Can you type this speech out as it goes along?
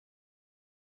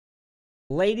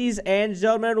Ladies and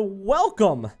gentlemen,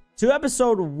 welcome to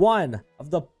episode 1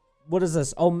 of the, what is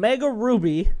this, Omega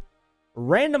Ruby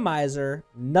randomizer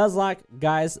nuzlocke.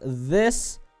 Guys,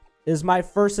 this is my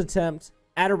first attempt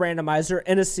at a randomizer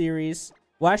in a series.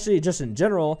 Well, actually, just in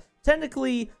general.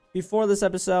 Technically, before this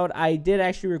episode, I did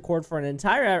actually record for an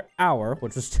entire hour,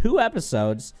 which was 2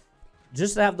 episodes,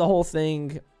 just to have the whole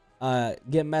thing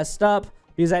get messed up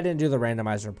because I didn't do the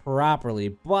randomizer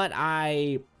properly. But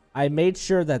I made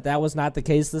sure that that was not the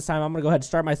case this time. I'm gonna go ahead and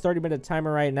start my 30-minute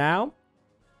timer right now.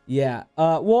 Yeah.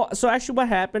 Well, so actually what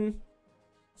happened,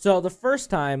 so the first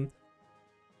time,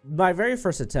 my very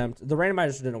first attempt, the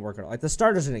randomizers didn't work at all. Like, the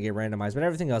starters didn't get randomized, but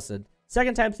everything else did.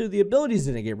 Second time through, the abilities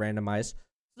didn't get randomized.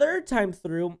 Third time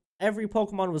through, every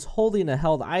Pokemon was holding a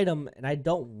held item, and I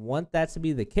don't want that to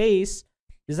be the case,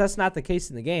 because that's not the case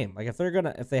in the game. Like, if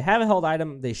they have a held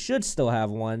item, they should still have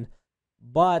one,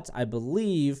 but I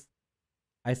believe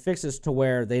I fixed this to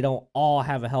where they don't all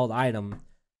have a held item.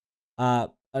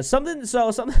 Something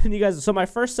you guys, so my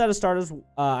first set of starters,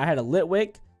 I had a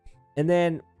Litwick, and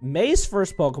then May's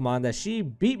first Pokemon that she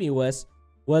beat me with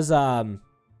was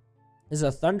is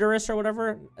a Thundurus or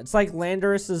whatever. It's like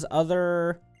Landorus's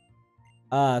other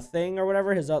thing or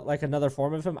whatever, his like another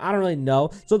form of him. I don't really know.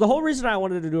 So the whole reason I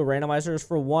wanted to do a randomizer is,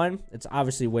 for one, it's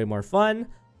obviously way more fun,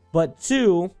 but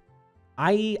two,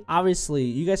 obviously,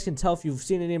 you guys can tell if you've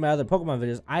seen any of my other Pokemon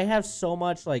videos, I have so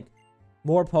much, like,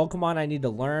 more Pokemon I need to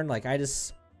learn. Like,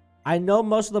 I know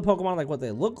most of the Pokemon, like, what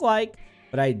they look like,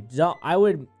 but I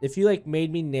would, if you, like,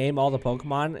 made me name all the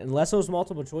Pokemon, unless it was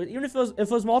multiple choice, even if it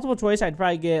was multiple choice, I'd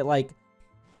probably get, like,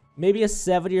 maybe a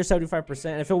 70 or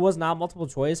 75%. If it was not multiple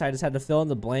choice, I just had to fill in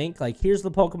the blank. Like, here's the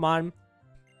Pokemon,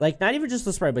 like, not even just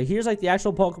the sprite, but here's, like, the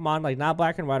actual Pokemon, like, not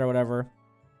black and white or whatever.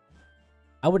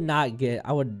 I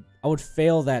would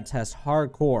fail that test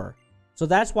hardcore. So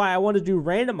that's why I want to do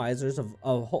randomizers of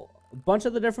a bunch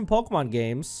of the different Pokemon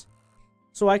games,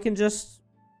 so I can just,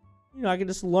 you know, I can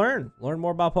just learn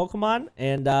more about Pokemon.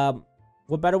 And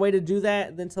what better way to do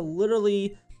that than to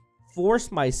literally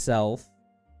force myself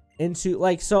into,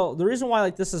 like, so the reason why,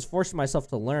 like, this is forcing myself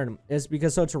to learn is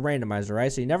because, so it's a randomizer,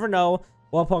 right? So you never know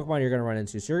what Pokemon you're going to run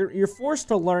into, so you're forced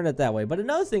to learn it that way. But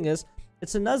another thing is,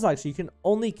 it's a nuzlocke, so you can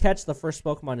only catch the first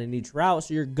Pokemon in each route,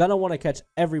 so you're gonna want to catch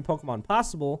every Pokemon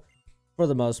possible for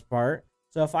the most part.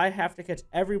 So if I have to catch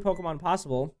every Pokemon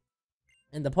possible,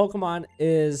 and the Pokemon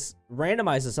is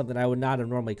randomized to something I would not have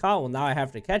normally caught, well, now I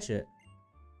have to catch it,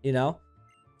 you know?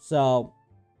 So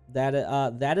that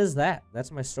is that.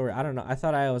 That's my story. I don't know. I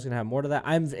thought I was gonna have more to that.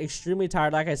 I'm extremely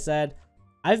tired. Like I said,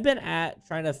 I've been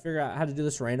trying to figure out how to do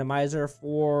this randomizer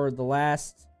for the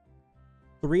last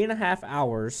 3.5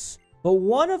 hours. But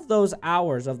one of those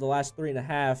hours of the last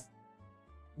 3.5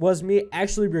 was me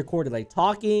actually recording, like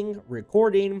talking,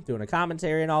 recording, doing a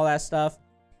commentary and all that stuff.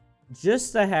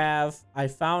 Just to have, I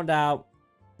found out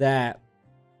that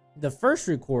the first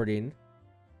recording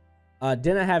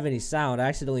didn't have any sound. I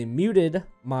accidentally muted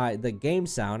the game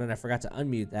sound, and I forgot to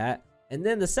unmute that. And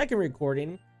then the second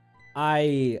recording,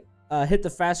 I hit the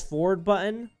fast forward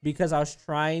button because I was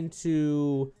trying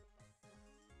to,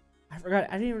 I forgot.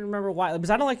 I didn't even remember why. Because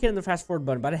I don't like hitting the fast forward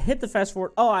button. But I hit the fast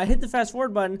forward. Oh, I hit the fast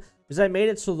forward button because I made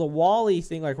it so the Wally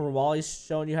thing, like where Wally's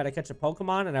showing you how to catch a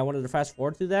Pokemon, and I wanted to fast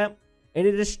forward through that. And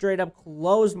it just straight up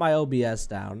closed my OBS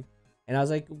down. And I was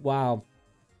like, wow,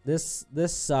 this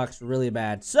sucks really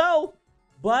bad. So,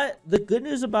 but the good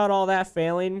news about all that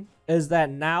failing is that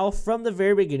now, from the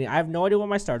very beginning, I have no idea what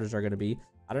my starters are going to be.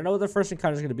 I don't know what the first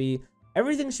encounter is going to be.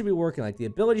 Everything should be working. Like, the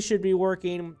ability should be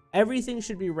working. Everything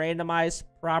should be randomized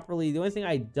properly. The only thing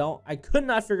I could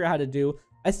not figure out how to do,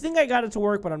 I think I got it to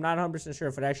work, but I'm not 100% sure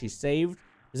if it actually saved,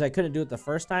 because I couldn't do it the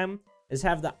first time, is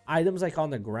have the items, like, on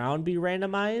the ground be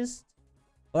randomized.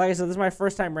 But like I said, this is my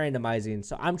first time randomizing,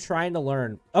 so I'm trying to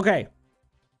learn. Okay,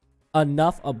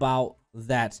 enough about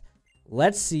that.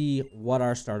 Let's see what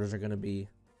our starters are going to be.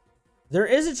 There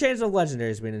is a chance of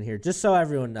legendaries being in here, just so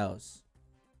everyone knows.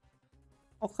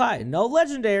 Okay, no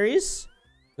legendaries.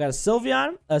 We got a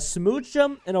Sylveon, a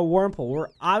Smoochum, and a Wurmple. We're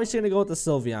obviously going to go with the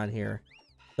Sylveon here.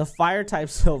 The fire-type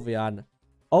Sylveon.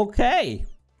 Okay.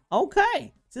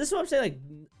 Okay. So this is what I'm saying. Like,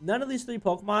 none of these 3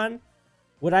 Pokemon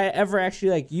would I ever actually,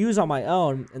 like, use on my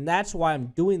own. And that's why I'm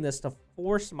doing this, to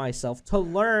force myself to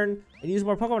learn and use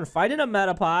more Pokemon. Fighting a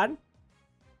Metapod.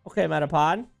 Okay,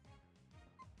 Metapod.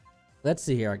 Let's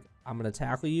see here. I'm going to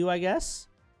tackle you, I guess.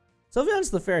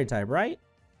 Sylveon's the fairy-type, right?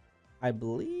 I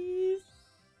believe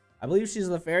she's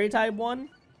the fairy type one.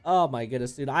 Oh my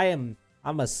goodness, dude. I'm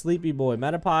a sleepy boy.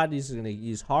 Metapod, he's gonna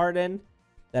use Harden.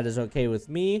 That is okay with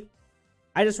me.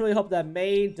 I just really hope that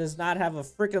May does not have a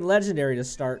freaking legendary to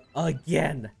start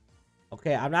again.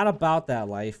 Okay, I'm not about that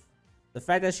life. The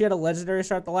fact that she had a legendary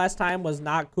start the last time was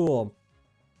not cool.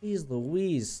 Jeez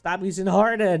Louise, stop using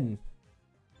Harden.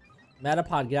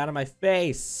 Metapod, get out of my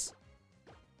face.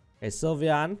 Okay,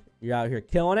 Sylveon, you're out here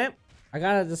killing it. I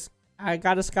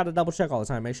gotta double check all the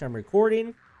time. Make sure I'm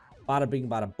recording. Bada bing,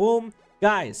 bada boom.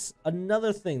 Guys,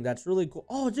 another thing that's really cool.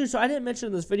 Oh, dude, so I didn't mention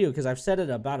in this video because I've said it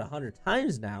about 100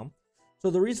 times now. So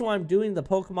the reason why I'm doing the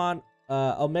Pokemon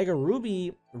Omega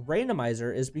Ruby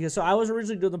randomizer is because, so I was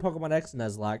originally doing the Pokemon X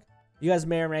Nuzlocke. You guys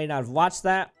may or may not have watched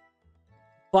that.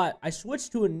 But I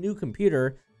switched to a new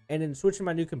computer, and in switching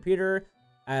my new computer,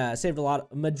 saved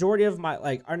majority of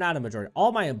my, or not a majority,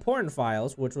 all my important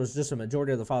files, which was just a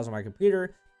majority of the files on my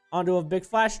computer, onto a big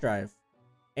flash drive.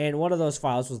 And one of those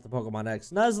files was the Pokemon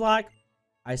X Nuzlocke.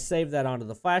 I saved that onto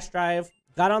the flash drive.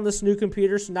 Got on this new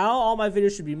computer, so now all my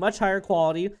videos should be much higher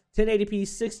quality. 1080p,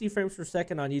 60 frames per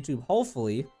second on YouTube,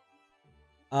 hopefully.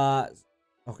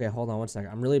 Okay, hold on one second.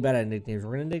 I'm really bad at nicknames.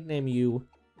 We're gonna nickname you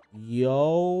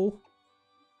Yopal.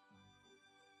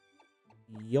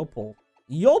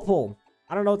 Yopal!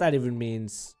 I don't know what that even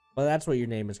means, but that's what your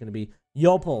name is gonna be.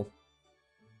 Yopal.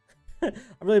 I'm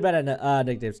really bad at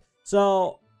nicknames.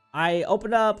 So, I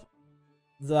opened up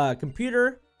the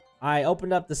computer. I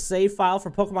opened up the save file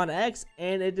for Pokemon X,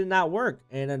 and it did not work.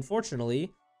 And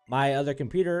unfortunately, my other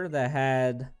computer that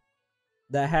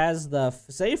has the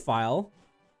save file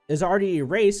is already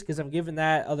erased because I'm giving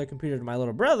that other computer to my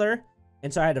little brother.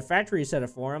 And so I had to factory reset it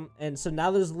for him. And so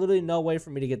now there's literally no way for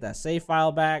me to get that save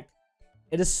file back.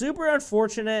 It is super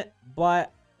unfortunate,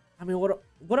 but I mean,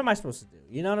 what am I supposed to do?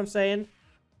 You know what I'm saying?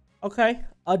 Okay,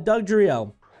 a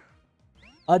Dugtrio.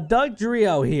 A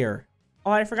Dugtrio here.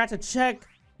 Oh, I forgot to check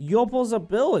Yopal's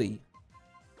ability.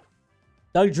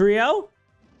 Dugtrio?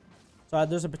 So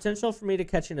there's a potential for me to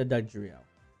catch in a Dugtrio.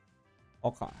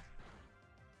 Okay.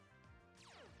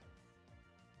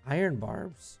 Iron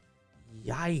Barbs.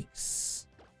 Yikes.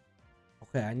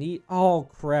 Okay, I need... Oh,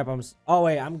 crap. Oh,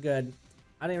 wait. I'm good.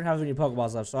 I don't even have any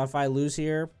Pokeballs left. So if I lose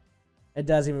here, it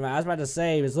doesn't even matter. I was about to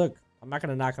say, is look, I'm not going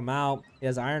to knock him out. He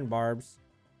has Iron Barbs.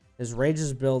 His Rage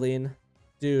is building.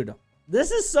 Dude,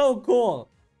 this is so cool.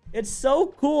 It's so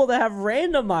cool to have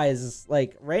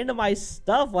randomized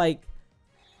stuff. Like,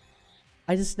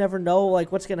 I just never know,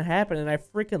 like, what's going to happen. And I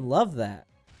freaking love that.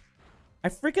 I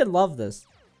freaking love this.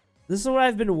 This is what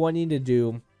I've been wanting to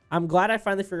do. I'm glad I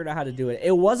finally figured out how to do it.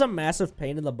 It was a massive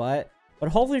pain in the butt. But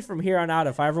hopefully from here on out,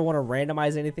 if I ever want to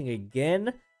randomize anything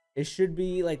again, it should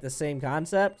be, like, the same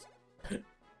concept.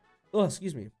 Oh,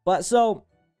 excuse me. But, so,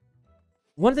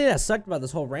 one thing that sucked about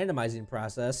this whole randomizing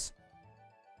process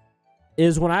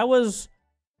is when I was,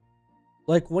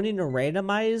 like, wanting to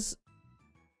randomize...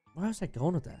 Where was I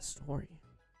going with that story?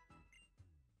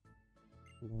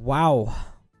 Wow.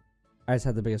 I just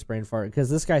had the biggest brain fart because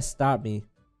this guy stopped me.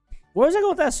 Where was I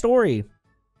going with that story?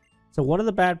 So one of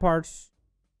the bad parts...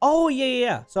 Oh,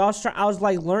 yeah. So I was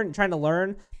like trying to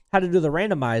learn how to do the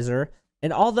randomizer.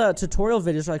 And all the tutorial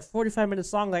videos are like 45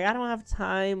 minutes long. Like, I don't have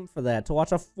time for that to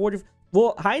watch a 40...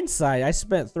 Well, hindsight, I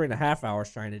spent 3.5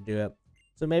 hours trying to do it.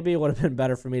 So maybe it would have been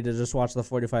better for me to just watch the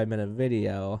 45-minute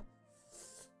video.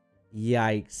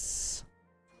 Yikes.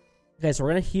 Okay, so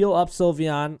we're going to heal up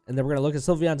Sylveon, and then we're going to look at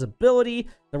Sylveon's ability.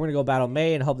 Then we're going to go battle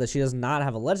May and hope that she does not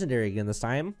have a legendary again this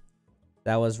time.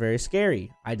 That was very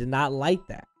scary. I did not like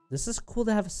that. This is cool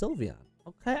to have a Sylveon.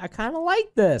 Okay, I kind of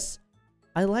like this.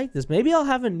 I like this. Maybe I'll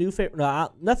have a new favorite.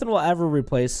 No, nothing will ever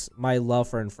replace my love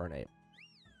for Infernape.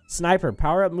 Sniper,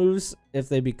 power-up moves if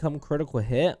they become critical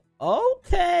hit.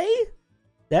 Okay.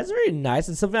 That's very nice.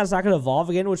 And Sylveon's not going to evolve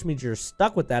again, which means you're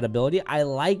stuck with that ability. I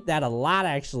like that a lot,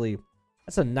 actually.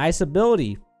 That's a nice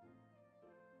ability.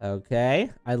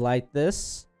 Okay. I like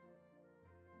this.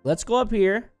 Let's go up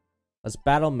here. Let's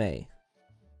battle May.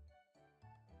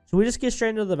 Should we just get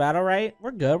straight into the battle, right?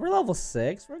 We're good. We're level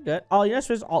 6. We're good. Oh, you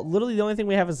know, literally the only thing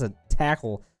we have is a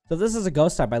tackle. So if this is a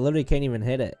ghost type, I literally can't even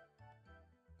hit it.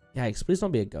 Yikes. Please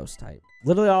don't be a ghost type.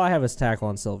 Literally all I have is tackle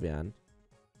on Sylveon.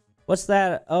 What's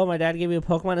that? Oh, my dad gave me a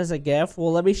Pokemon as a gift.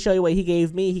 Well, let me show you what he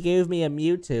gave me. He gave me a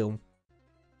Mewtwo.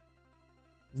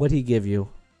 What'd he give you?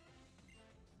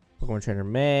 Pokemon Trainer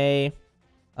May.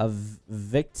 A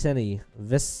Victini.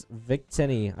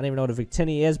 Victini. I don't even know what a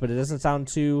Victini is, but it doesn't sound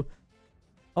too...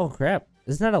 Oh, crap.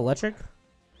 Isn't that electric?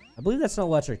 I believe that's an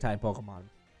electric type Pokemon.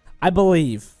 I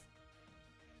believe.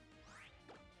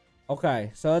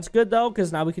 Okay, so it's good, though,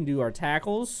 because now we can do our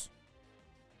tackles.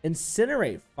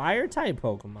 Incinerate. Fire type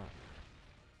Pokemon.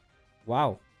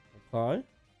 Wow. Okay.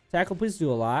 Tackle, please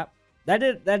do a lot. That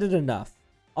did enough.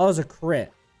 Oh, it was a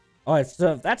crit. Alright,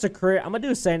 so if that's a crit, I'm gonna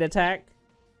do a Sand Attack.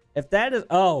 If that is...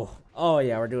 Oh,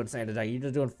 yeah, we're doing Sand Attack. You're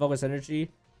just doing Focus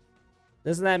Energy.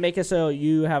 Doesn't that make it so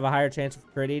you have a higher chance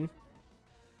of critting?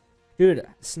 Dude,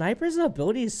 Sniper's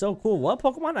ability is so cool. What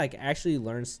Pokemon like actually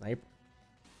learned Sniper?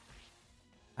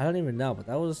 I don't even know, but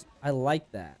that was, I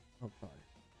like that. Oh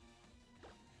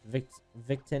god.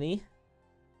 Victini.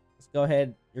 Let's go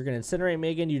ahead. You're gonna incinerate me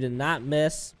again. You did not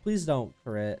miss. Please don't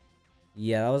crit.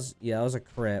 Yeah, that was a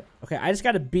crit. Okay, I just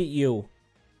gotta beat you.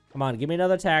 Come on, give me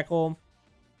another tackle.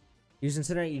 Use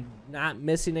incinerate. You're not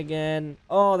missing again.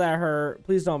 Oh, that hurt.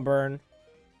 Please don't burn.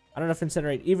 I don't know if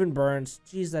incinerate even burns.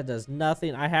 Jeez, that does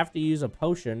nothing. I have to use a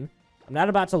potion. I'm not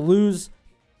about to lose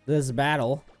this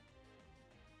battle.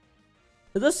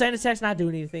 Did those sand attacks not do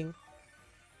anything?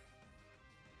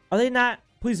 Are they not?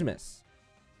 Please miss.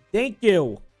 Thank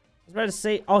you. I was about to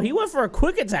say, oh, he went for a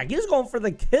quick attack. He was going for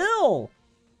the kill.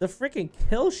 The freaking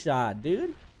kill shot,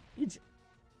 dude.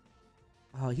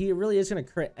 Oh, he really is going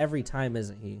to crit every time,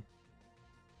 isn't he?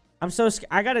 I'm so scared.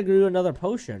 I got to do another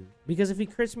potion. Because if he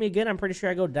crits me again, I'm pretty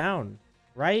sure I go down.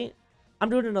 Right?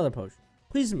 I'm doing another potion.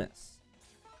 Please miss.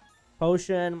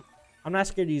 Potion. I'm not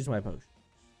scared to use my potion.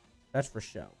 That's for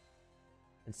show.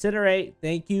 Incinerate.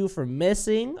 Thank you for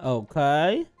missing.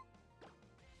 Okay.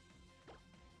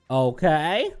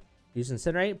 Okay. Use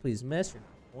incinerate. Please miss. You're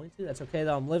not going to. That's okay,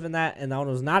 though. I'm living that. And that one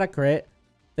was not a crit.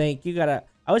 Thank you. I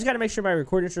always got to make sure my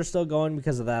recordings are still going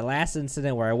because of that last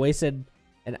incident where I wasted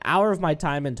an hour of my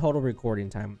time in total recording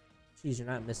time. Jeez, you're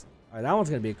not missing. All right, that one's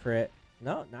going to be a crit.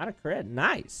 No, not a crit.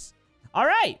 Nice. All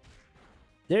right.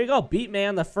 There you go. Beat me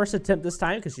on the first attempt this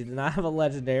time because you did not have a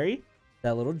legendary.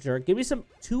 That little jerk. Give me some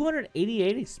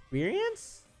 288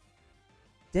 experience?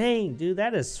 Dang, dude,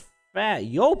 that is fat.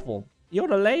 Yopel.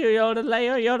 Yodelay,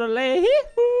 yodelay, yodelay.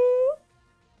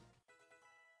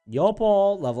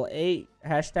 Yopel, level 8.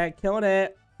 Hashtag killing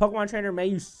it. Pokemon trainer, may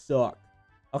you suck.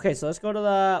 Okay, so let's go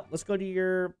to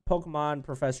your Pokemon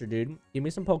professor, dude. Give me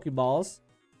some Pokeballs.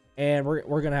 And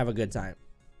we're gonna have a good time.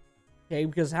 Okay,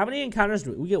 because how many encounters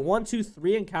do we get? 1, 2,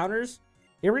 3 encounters?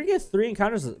 Yeah, we're gonna get 3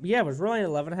 encounters. Yeah, we're really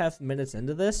 11.5 minutes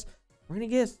into this. We're gonna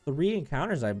get 3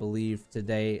 encounters, I believe,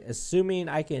 today, assuming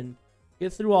I can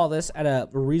get through all this at a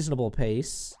reasonable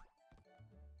pace.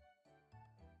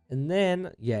 And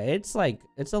then, yeah, it's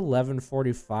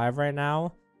 11:45 right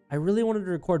now. I really wanted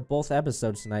to record both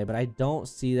episodes tonight, but I don't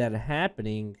see that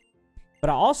happening. But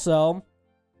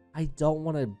I don't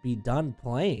want to be done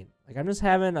playing. Like, I'm just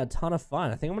having a ton of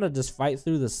fun. I think I'm gonna just fight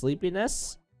through the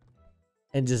sleepiness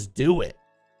and just do it.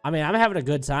 I mean, I'm having a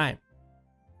good time.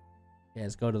 Yeah,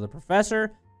 let's go to the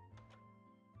professor.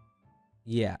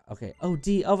 Yeah, okay. Oh,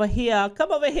 D, over here.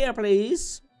 Come over here,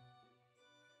 please.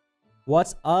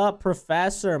 What's up,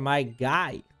 professor, my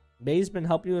guy? May's been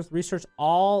helping you with research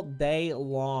all day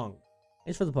long.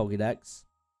 Thanks for the Pokédex.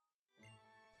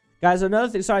 Guys, another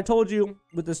thing. So I told you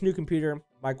with this new computer,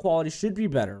 my quality should be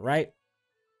better, right?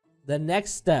 The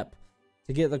next step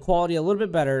to get the quality a little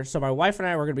bit better. So my wife and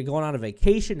I were going to be going on a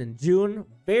vacation in June.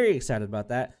 Very excited about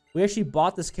that. We actually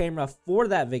bought this camera for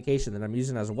that vacation that I'm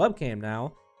using as a webcam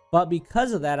now. But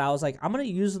because of that, I was like, I'm going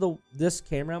to use this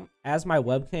camera as my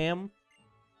webcam.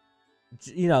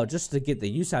 You know, just to get the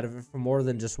use out of it for more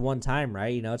than just one time,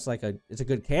 right? You know, it's a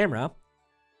good camera.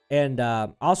 And I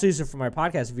also use it for my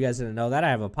podcast. If you guys didn't know that, I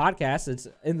have a podcast. It's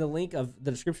in the link of the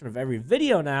description of every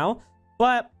video now.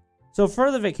 But so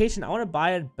for the vacation, I want to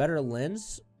buy a better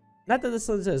lens. Not that this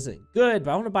lens isn't good,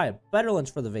 but I want to buy a better lens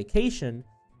for the vacation.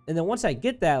 And then once I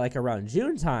get that, like around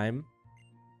June time,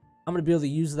 I'm going to be able to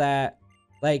use that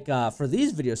like for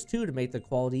these videos too to make the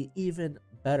quality even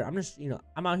better. I'm just,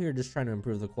 I'm out here just trying to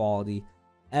improve the quality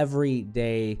every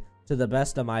day to the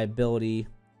best of my ability.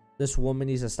 This woman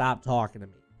needs to stop talking to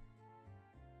me.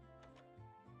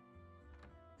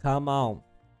 Come on.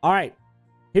 All right,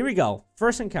 here we go.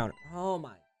 First encounter. Oh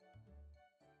my.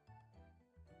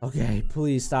 Okay,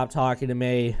 please stop talking to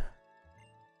me.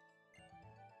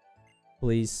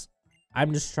 Please.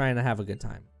 I'm just trying to have a good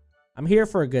time. I'm here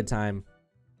for a good time.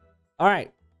 All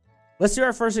right, let's see what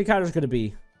our first encounter is going to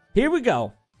be. Here we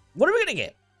go. What are we going to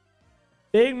get?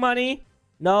 Big money.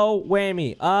 No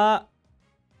whammy.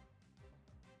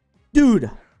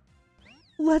 Dude.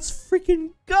 Let's freaking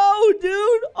go,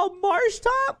 dude. A marsh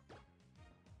top?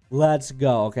 Let's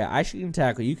go. Okay, I can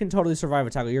tackle. You can totally survive a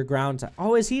tackle. You're ground type.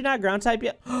 Oh, is he not ground type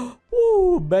yet?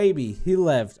 Ooh, baby. He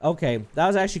lived. Okay, that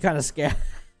was actually kind of scary.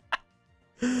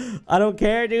 I don't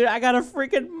care, dude. I got a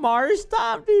freaking marsh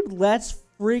top, dude. Let's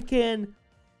freaking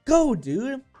go,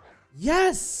 dude.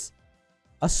 Yes.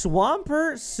 A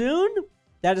Swampert soon?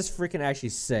 That is freaking actually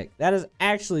sick. That is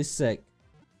actually sick.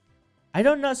 I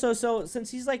don't know. So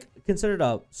since he's like considered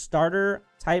a starter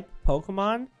type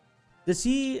Pokemon, does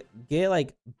he get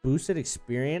like boosted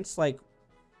experience like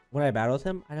when I battle with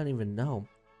him? I don't even know.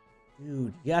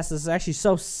 Dude, yes, this is actually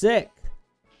so sick.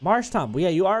 Marsh Tom. Well, yeah,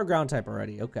 you are a ground type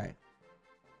already. Okay.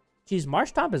 Geez,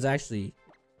 Marshtomp is actually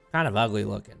kind of ugly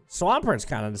looking. Swampert's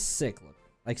kind of sick looking.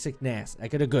 Like sick nasty.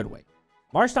 Like in a good way.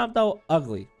 Marshtomp, though,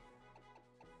 ugly.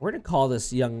 We're going to call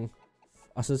this young...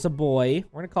 Oh, so it's a boy.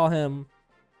 We're going to call him...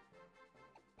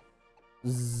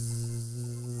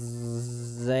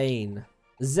 Zane.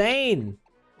 Zane!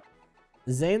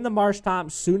 Zane the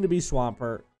Marshtomp, soon to be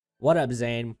Swampert. What up,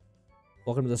 Zane?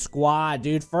 Welcome to the squad,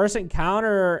 dude. First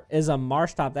encounter is a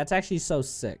Marshtomp. That's actually so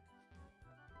sick.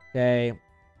 Okay.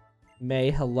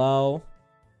 May, hello.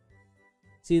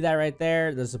 See that right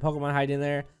there? There's a Pokemon hiding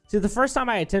there. See, the first time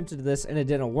I attempted this and it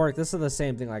didn't work, this is the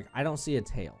same thing. Like, I don't see a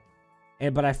tail.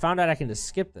 But I found out I can just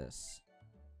skip this.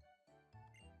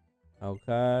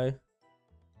 Okay.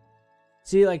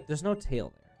 See, like, there's no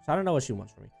tail there. So I don't know what she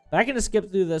wants from me. But I can just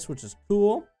skip through this, which is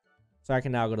cool. So I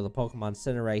can now go to the Pokemon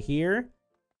Center right here.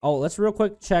 Oh, let's real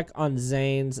quick check on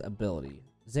Zane's ability.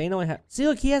 Zane only has... See,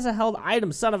 look, he has a held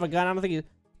item. Son of a gun. I don't think he...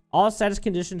 All status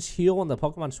conditions heal when the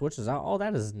Pokemon switches out. Oh,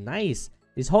 that is nice.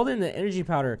 He's holding the energy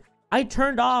powder. I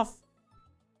turned off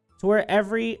to where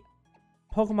every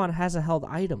Pokemon has a held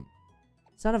item.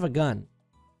 Son of a gun.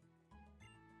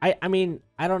 I mean,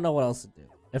 I don't know what else to do.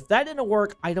 If that didn't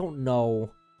work, I don't know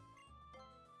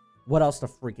what else to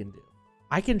freaking do.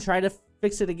 I can try to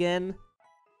fix it again,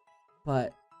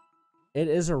 but it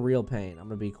is a real pain. I'm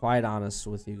going to be quite honest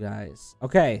with you guys.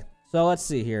 Okay, so let's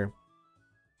see here.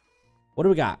 What do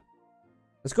we got?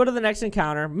 Let's go to the next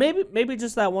encounter. Maybe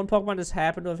just that one Pokemon just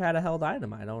happened to have had a held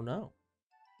item. I don't know.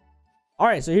 All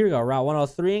right, so here we go. Route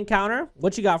 103 encounter.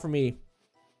 What you got for me?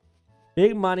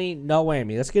 Big money, no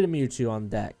whammy. Let's get a Mewtwo on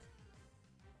deck.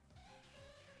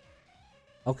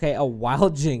 Okay, a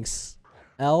Wild Jinx.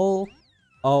 LOL,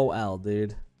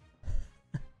 dude.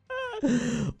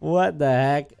 What the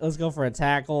heck? Let's go for a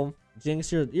tackle.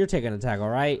 Jinx, you're taking a tackle,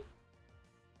 right?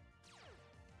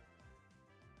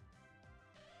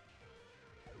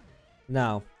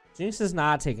 No. Jinx is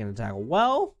not taking a tackle.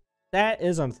 Well, that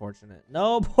is unfortunate.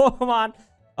 No Pokemon.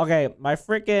 Okay, my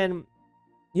freaking...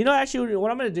 You know, actually, what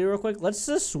I'm going to do real quick, let's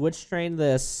just switch train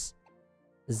this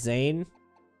Zane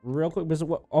real quick. Because,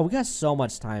 oh, we got so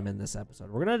much time in this episode.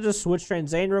 We're going to just switch train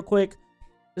Zane real quick.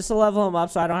 Just to level him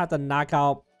up so I don't have to knock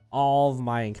out all of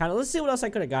my encounters. Let's see what else I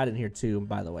could have got in here, too,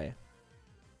 by the way.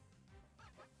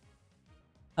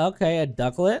 Okay, a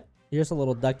Ducklet. Here's a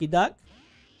little Ducky Duck.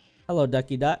 Hello,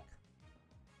 Ducky Duck.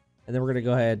 And then we're going to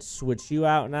go ahead and switch you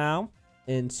out now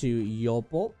into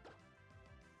Yolpal.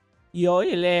 Yole,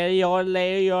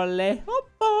 yole, yole,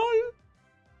 hopal.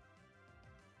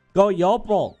 Go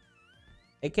Yolpal.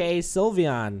 AKA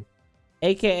Sylveon.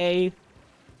 AKA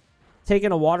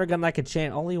taking a water gun like a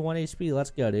champ. Only 1 HP.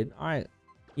 Let's go, dude. Alright.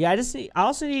 Yeah, I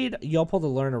also need Yolpal to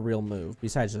learn a real move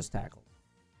besides just tackle.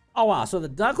 Oh, wow. So the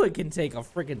Ducklet can take a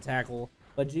freaking tackle,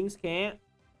 but Jinx can't?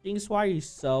 Jinx, why are you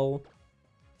so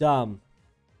dumb?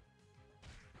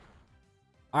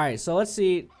 Alright, so let's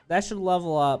see. That should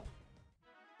level up.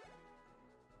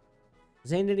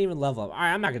 Zane didn't even level up.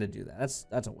 Alright, I'm not gonna do that.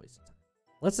 That's a waste of time.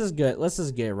 Let's just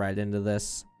get right into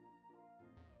this.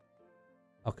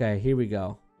 Okay, here we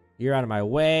go. You're out of my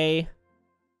way.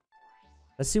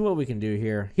 Let's see what we can do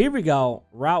here. Here we go.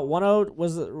 Route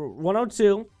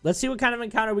 102. Let's see what kind of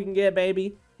encounter we can get,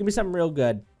 baby. Give me something real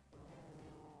good.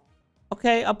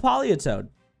 Okay, a Politoed.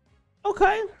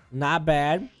 Okay, not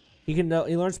bad. He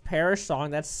learns Perish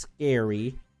Song. That's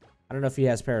scary. I don't know if he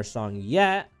has Perish Song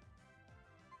yet.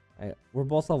 Right, we're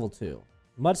both level 2.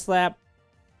 Mud Slap.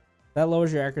 That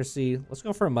lowers your accuracy. Let's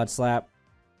go for a Mud Slap.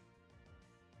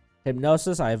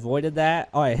 Hypnosis. I avoided that.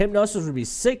 Oh, yeah, Hypnosis would be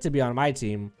sick to be on my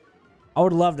team. I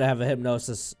would love to have a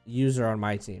Hypnosis user on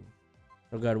my team.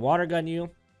 So good. Water Gun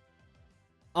you.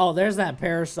 Oh, there's that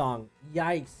Perish Song.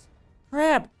 Yikes.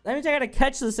 Crap. That means I gotta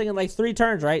catch this thing in like 3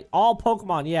 turns, right? All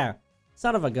Pokemon. Yeah.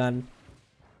 Son of a gun.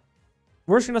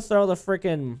 We're just gonna throw the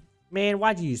freaking... Man,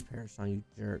 why'd you use Perish Song, you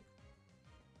jerk?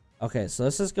 Okay, so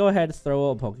let's just go ahead and throw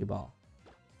a Pokeball.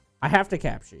 I have to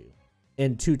capture you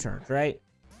in 2 turns, right?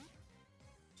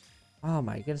 Oh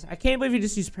my goodness. I can't believe you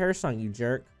just used Perish Song, you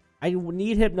jerk. I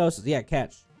need Hypnosis. Yeah,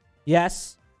 catch.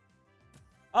 Yes.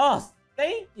 Oh,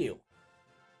 thank you.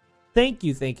 Thank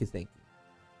you, thank you, thank you.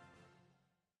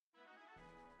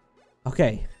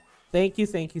 Okay. Thank you,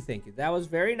 thank you, thank you. That was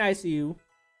very nice of you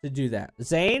to do that.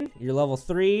 Zane, you're level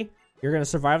 3. You're going to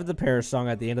survive the Perish Song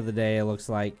at the end of the day, it looks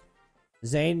like.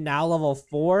 Zane, now level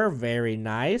 4. Very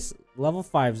nice. Level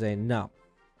 5, Zane. No.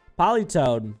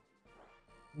 Politoed.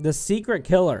 The Secret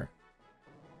Killer.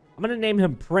 I'm going to name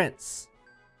him Prince.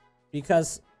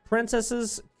 Because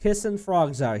princesses kissing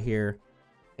frogs out here.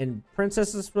 And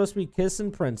princesses are supposed to be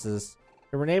kissing princes.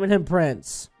 So we're naming him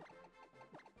Prince.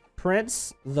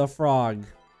 Prince the Frog.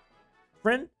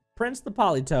 Prince the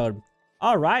Politoed.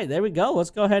 All right, there we go. Let's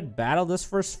go ahead and battle this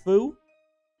first foo.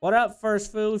 What up,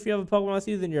 first foo? If you have a Pokemon with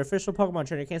you, then you're official Pokemon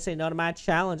trainer. You can't say no to my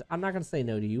challenge. I'm not going to say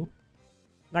no to you.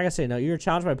 I'm not going to say no. You're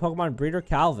challenged by Pokemon breeder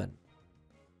Calvin.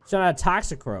 So not a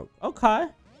Toxicroak. Okay.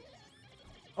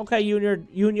 Okay, you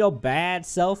and your bad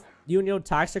self. You and your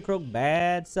Toxicroak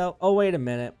bad self. Oh, wait a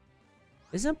minute.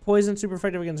 Isn't poison super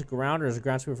effective against ground, or is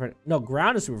ground super effective? No,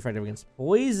 ground is super effective against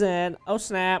poison. Oh,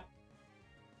 snap.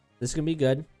 This is going to be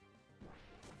good.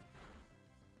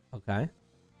 Okay.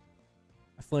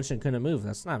 I flinched and couldn't move.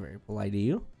 That's not very polite of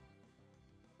you.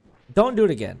 Don't do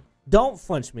it again. Don't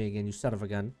flinch me again, you son of a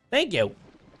gun. Thank you.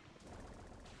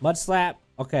 Mud Slap.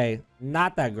 Okay,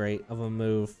 not that great of a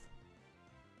move.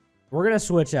 We're going to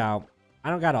switch out. I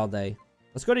don't got all day.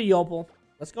 Let's go to Yopel.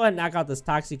 Let's go ahead and knock out this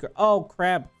Toxic. Oh,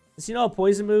 crap. Does he know a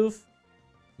poison move?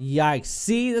 Yikes.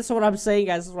 See, this is what I'm saying,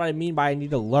 guys. This is what I mean by I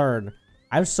need to learn.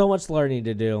 I have so much learning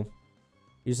to do.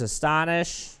 Use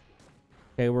Astonish.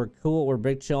 Okay, we're cool. We're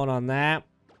big chilling on that.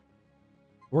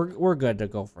 We're good to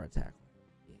go for attack.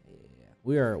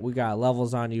 Yeah. We got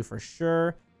levels on you for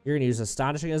sure. You're gonna use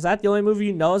Astonishing. Is that the only move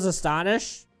you know is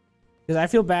Astonish? Because I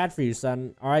feel bad for you,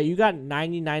 son. All right, you got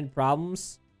 99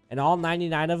 problems, and all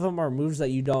 99 of them are moves that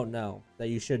you don't know, that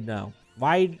you should know.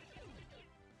 Why do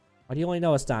you only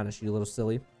know Astonish, you little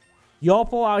silly?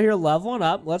 Yopel out here leveling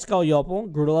up. Let's go,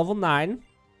 Yopel. Grew to level 9.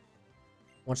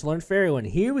 Want to learn Fairy Wind.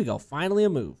 Here we go. Finally a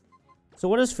move. So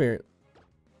what is Fairy?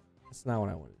 That's not what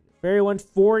I wanted to do. Fairy Wind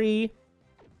 40.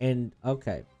 And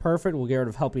okay, perfect. We'll get rid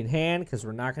of Helping Hand because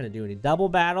we're not going to do any double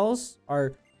battles.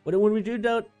 Or when we do,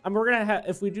 we're gonna have,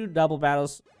 if we do double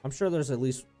battles, I'm sure there's at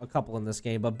least a couple in this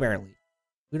game, but barely.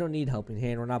 We don't need Helping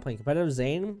Hand. We're not playing competitive.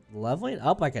 Zane leveling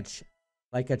up like a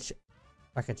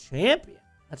champion.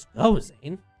 Let's go,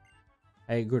 Zane.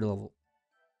 Hey, grew to level.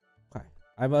 Okay,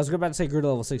 I was about to say grew to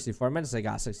level 64. I meant to say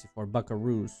got 64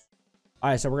 buckaroos.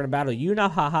 All right, so we're gonna battle you now.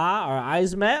 Haha, our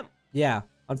eyes met. Yeah,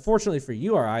 unfortunately for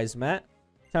you, our eyes met.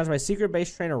 Challenged by secret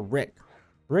base trainer Rick.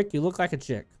 Rick, you look like a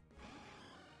chick.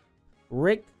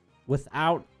 Rick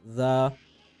without the,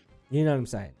 you know what I'm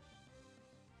saying.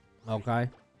 Okay.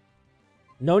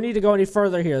 No need to go any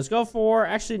further here. Let's go for,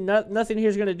 actually, nothing here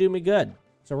is going to do me good.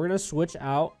 So we're going to switch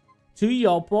out to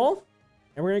Yopel.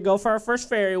 And we're going to go for our first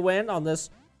Fairy Wind on this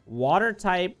water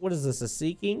type. What is this, a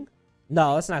Seeking?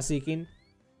 No, it's not Seeking.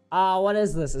 What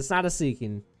is this? It's not a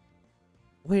Seeking.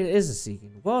 Wait, it is a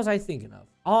Seeking. What was I thinking of?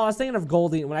 Oh, I was thinking of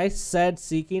Goldeen. When I said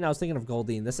Seeking, I was thinking of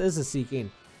Goldeen. This is a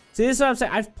Seeking. See, this is what I'm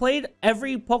saying. I've played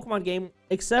every Pokemon game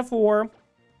except for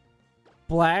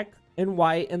Black and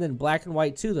White, and then Black and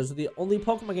White 2. Those are the only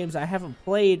Pokemon games I haven't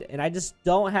played, and I just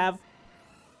don't have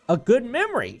a good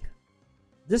memory.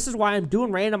 This is why I'm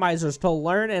doing randomizers, to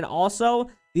learn, and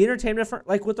also the entertainment for,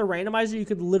 like with the randomizer, you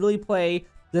could literally play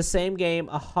the same game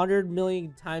 100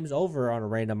 million times over on a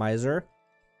randomizer.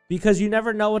 Because you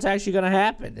never know what's actually going to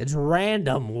happen. It's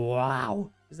random.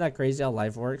 Wow. Isn't that crazy how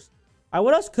life works? All right,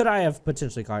 what else could I have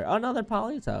potentially caught? Oh, another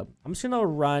Politoed. I'm just going to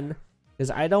run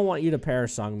because I don't want you to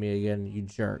Parasong me again, you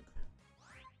jerk.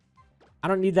 I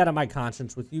don't need that on my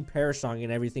conscience with you Parasonging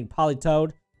everything.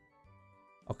 Politoed.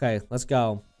 Okay, let's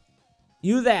go.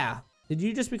 You there. Did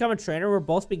you just become a trainer? We're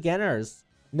both beginners.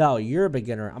 No, you're a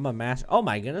beginner. I'm a master. Oh,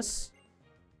 my goodness.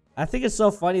 I think it's so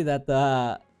funny that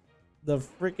the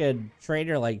freaking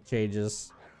trainer like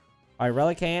changes. All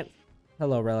right, Relicanth.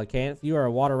 Hello, Relicanth. You are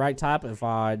a water right type, if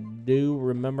I do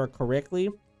remember correctly.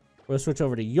 We'll switch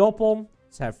over to Yopel.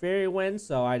 Let's have Fairy Wind,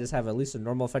 so I just have at least a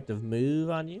normal effective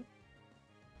move on you.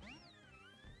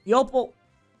 Yopel.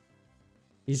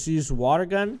 You should use Water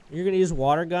Gun. You're gonna use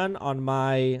Water Gun on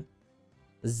my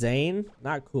Zane.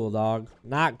 Not cool, dog.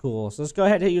 Not cool. So let's go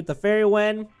ahead and hit you with the Fairy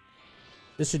Wind.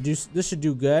 This should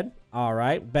do good. All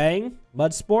right, bang.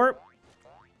 Mud Sport.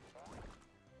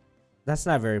 That's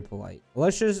not very polite.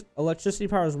 Electricity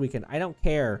power is weakened. I don't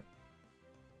care.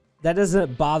 That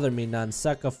doesn't bother me none.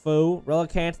 Suck a foo.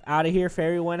 Relicanth out of here.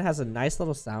 Fairy Wind has a nice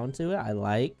little sound to it. I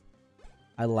like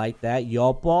that.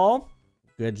 Yopel.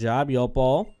 Good job,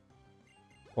 Yopel.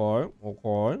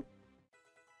 Okay.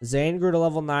 Zane grew to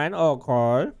level 9.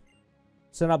 Okay.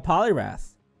 Send up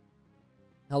Poliwrath.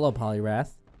 Hello, Poliwrath.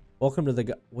 Welcome to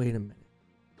the... Wait a minute.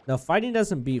 No, fighting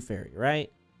doesn't beat Fairy,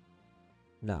 right?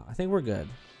 No, I think we're good.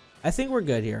 I think we're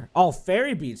good here. Oh,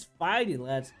 Fairy beats fighting.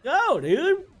 Let's go,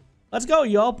 dude. Let's go,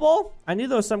 Yopel. I knew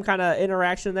there was some kind of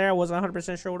interaction there. I wasn't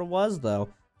 100% sure what it was, though.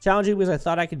 Challenging because I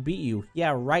thought I could beat you.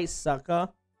 Yeah, right, sucker.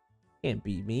 Can't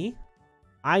beat me.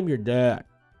 I'm your dad.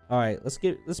 All right, let's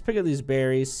pick up these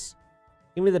berries.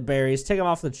 Give me the berries. Take them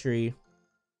off the tree.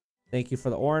 Thank you for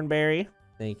the orange berry.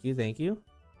 Thank you.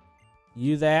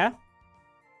 You there?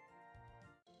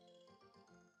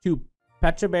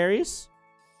 Petra berries.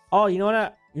 Oh, you know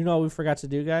what? You know what we forgot to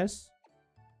do, guys?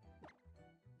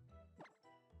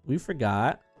 We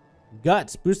forgot.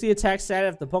 Guts. Boost the attack stat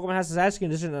if the Pokemon has a status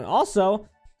condition. And also,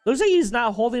 looks like he's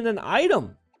not holding an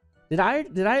item.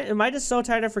 Am I just so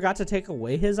tired I forgot to take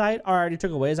away his item? Or I already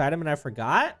took away his item and I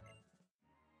forgot?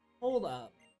 Hold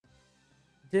up.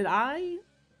 Did I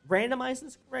randomize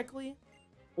this correctly?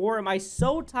 Or am I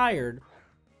so tired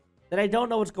that I don't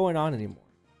know what's going on anymore?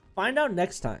 Find out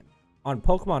next time on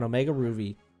Pokemon Omega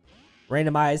Ruby.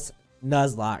 Randomized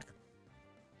Nuzlocke.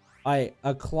 A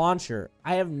Clauncher.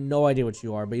 I have no idea what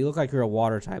you are, but you look like you're a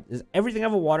water type. Does everything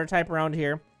have a water type around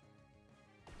here?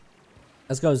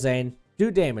 Let's go, Zane. Do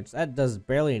damage. That does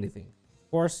barely anything.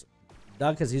 Of course,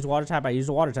 Doug, because he's water type, I use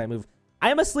a water type move.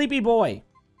 I am a sleepy boy.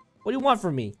 What do you want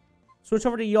from me? Switch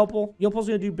over to Yopel. Yopel's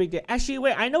going to do big damage. Actually,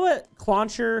 wait. I know what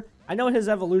Clauncher, I know what his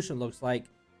evolution looks like.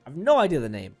 I have no idea the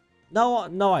name. No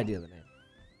idea the name.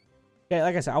 Okay,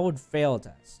 like I said, I would fail a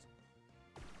test.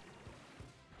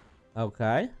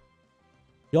 Okay.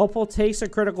 Yopel takes a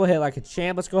critical hit like a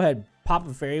champ. Let's go ahead. Pop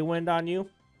a Fairy Wind on you.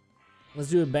 Let's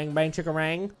do a Bang Bang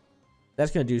Chickarang.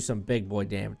 That's going to do some big boy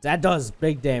damage. That does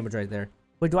big damage right there.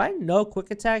 Wait, do I know Quick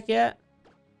Attack yet?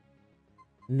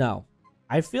 No.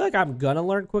 I feel like I'm going to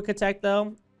learn Quick Attack,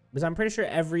 though. Because I'm pretty sure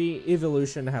every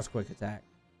evolution has Quick Attack.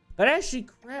 But actually,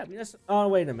 crap. Oh,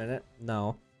 wait a minute.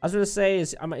 No. I was going to say, I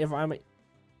don't know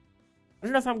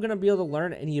if I'm going to be able to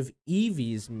learn any of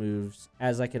Eevee's moves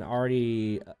as I can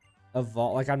already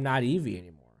evolve. Like, I'm not Eevee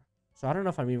anymore. So I don't know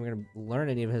if I'm even going to learn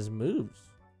any of his moves.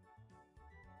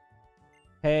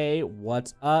 Hey,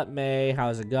 what's up, May?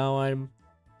 How's it going?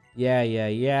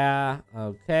 Yeah.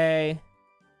 Okay.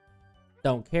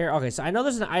 Don't care. Okay, so I know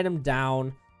there's an item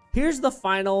down. Here's the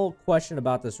final question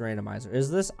about this randomizer.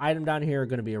 Is this item down here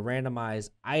going to be a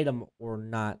randomized item or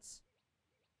not?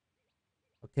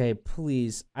 Okay,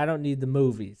 please. I don't need the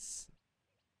movies.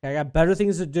 Okay, I got better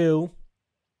things to do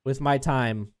with my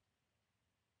time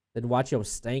than watch your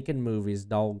stinking movies,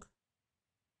 dog.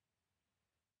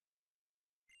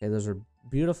 Okay, those are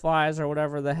Beautifies or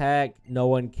whatever the heck. No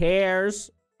one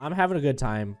cares. I'm having a good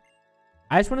time.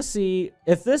 I just want to see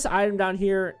if this item down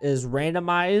here is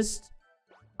randomized.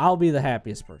 I'll be the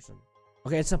happiest person.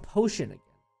 Okay, it's a potion again.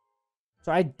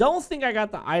 So I don't think I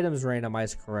got the items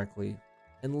randomized correctly.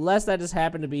 Unless that just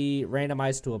happened to be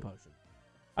randomized to a potion.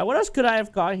 All right, what else could I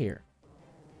have got here?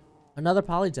 Another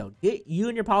Politoed. Get you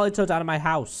and your Politoads out of my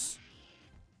house.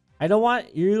 I don't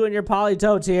want you and your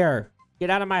Politoads here. Get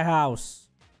out of my house.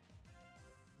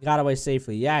 Got away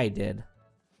safely. Yeah, I did.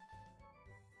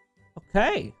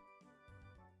 Okay.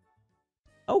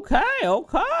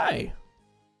 Okay.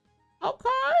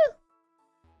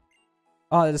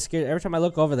 Oh, that's scary. Every time I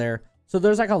look over there. So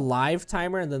there's like a live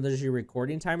timer and then there's your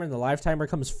recording timer. And the live timer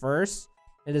comes first.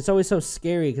 And it's always so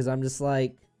scary because I'm just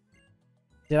like,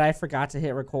 did I forgot to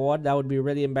hit record? That would be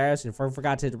really embarrassing if I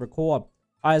forgot to hit record. All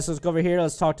right, so let's go over here.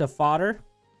 Let's talk to Fodder,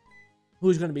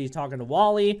 who's going to be talking to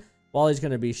Wally. Wally's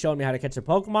going to be showing me how to catch a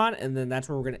Pokemon. And then that's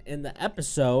where we're going to end the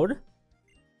episode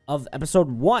of episode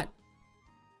 1.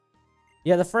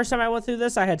 Yeah, the first time I went through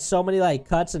this, I had so many like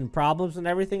cuts and problems and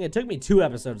everything. It took me 2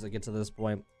 episodes to get to this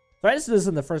point. So I just did this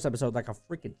in the first episode like a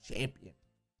freaking champion.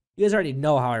 You guys already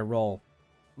know how I roll.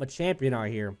 I'm a champion out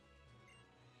here.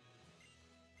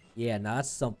 Yeah, no, that's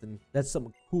something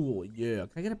cool. Yeah.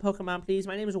 Can I get a Pokemon, please?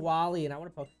 My name is Wally, and I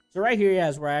want to Pokemon. So right here, yeah,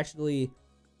 is where I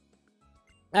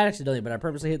not accidentally, but I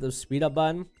purposely hit the speed up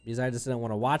button because I just didn't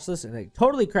want to watch this, and it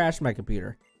totally crashed my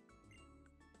computer.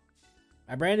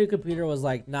 My brand new computer was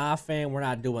like, nah, fam, we're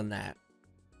not doing that.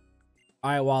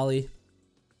 All right, Wally.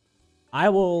 I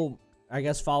will, I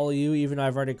guess, follow you, even though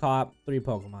I've already caught 3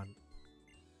 Pokemon.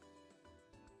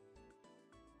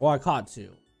 Well, I caught 2.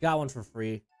 Got 1 for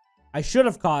free. I should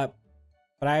have caught,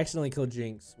 but I accidentally killed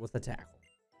Jinx with a tackle.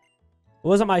 It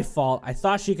wasn't my fault. I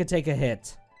thought she could take a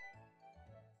hit.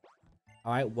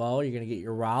 All right, well, you're going to get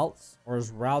your routes. Or is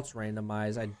routes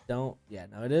randomized? I don't. Yeah,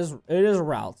 no, it is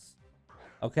routes.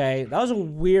 Okay, that was a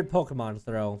weird Pokemon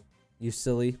throw, you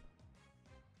silly.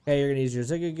 Okay, you're going to use your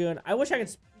Zigzagoon. I wish I could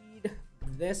speed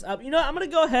this up. You know what? I'm going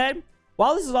to go ahead.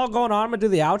 While this is all going on, I'm going to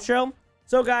do the outro.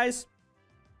 So, guys,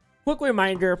 quick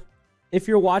reminder. If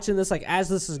you're watching this, like, as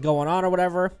this is going on or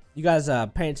whatever, you guys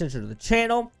paying attention to the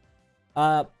channel.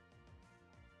 I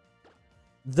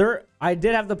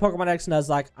did have the Pokemon X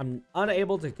Nuzlocke. I'm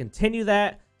unable to continue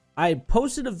that. I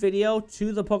posted a video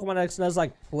to the Pokemon X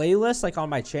Nuzlocke playlist, like, on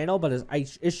my channel, but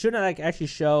it shouldn't, like, actually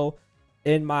show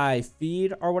in my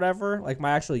feed or whatever, like,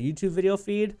 my actual YouTube video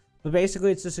feed. But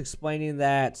basically, it's just explaining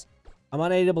that I'm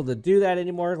unable to do that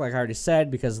anymore, like I already said,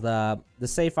 because the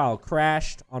save file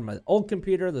crashed on my old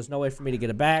computer. There's no way for me to get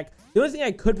it back. The only thing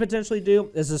I could potentially do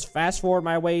is just fast forward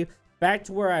my way back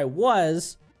to where I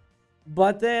was,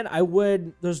 but then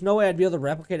there's no way I'd be able to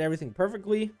replicate everything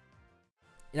perfectly,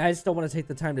 and I just don't want to take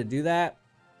the time to do that,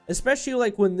 especially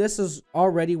like when this is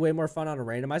already way more fun on a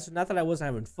randomizer. Not that I wasn't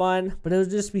having fun, but it would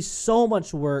just be so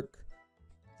much work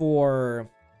for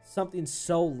something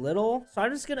so little. So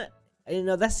I'm just gonna,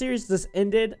 that series just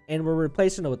ended and we're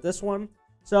replacing it with this one.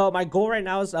 So my goal right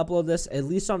now is to upload this at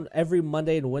least on every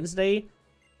Monday and Wednesday.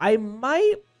 I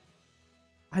might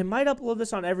upload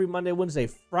this on every Monday, Wednesday,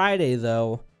 Friday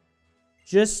though,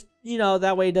 just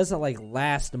that way it doesn't like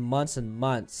last months and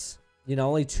months.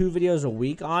 Only 2 videos a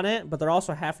week on it, but they're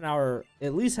also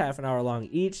at least half an hour long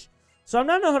each. So I'm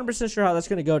not 100% sure how that's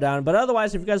going to go down, but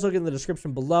otherwise, if you guys look in the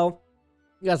description below,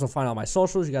 you guys will find all my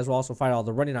socials. You guys will also find all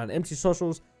the Running on Empty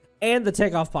socials and the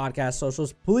Takeoff Podcast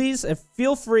socials. Please,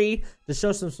 feel free to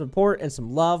show some support and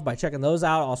some love by checking those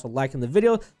out. Also liking the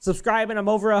video, subscribing. I'm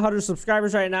over 100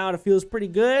 subscribers right now, and it feels pretty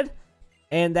good.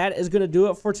 And that is going to do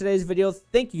it for today's video.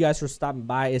 Thank you guys for stopping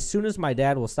by. As soon as my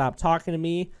dad will stop talking to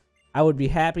me, I would be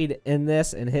happy to end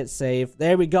this and hit save.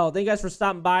 There we go. Thank you guys for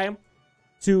stopping by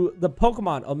to the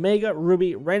Pokemon Omega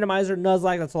Ruby Randomizer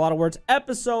Nuzlocke. That's a lot of words.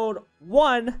 Episode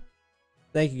 1.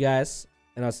 Thank you guys,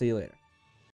 and I'll see you later.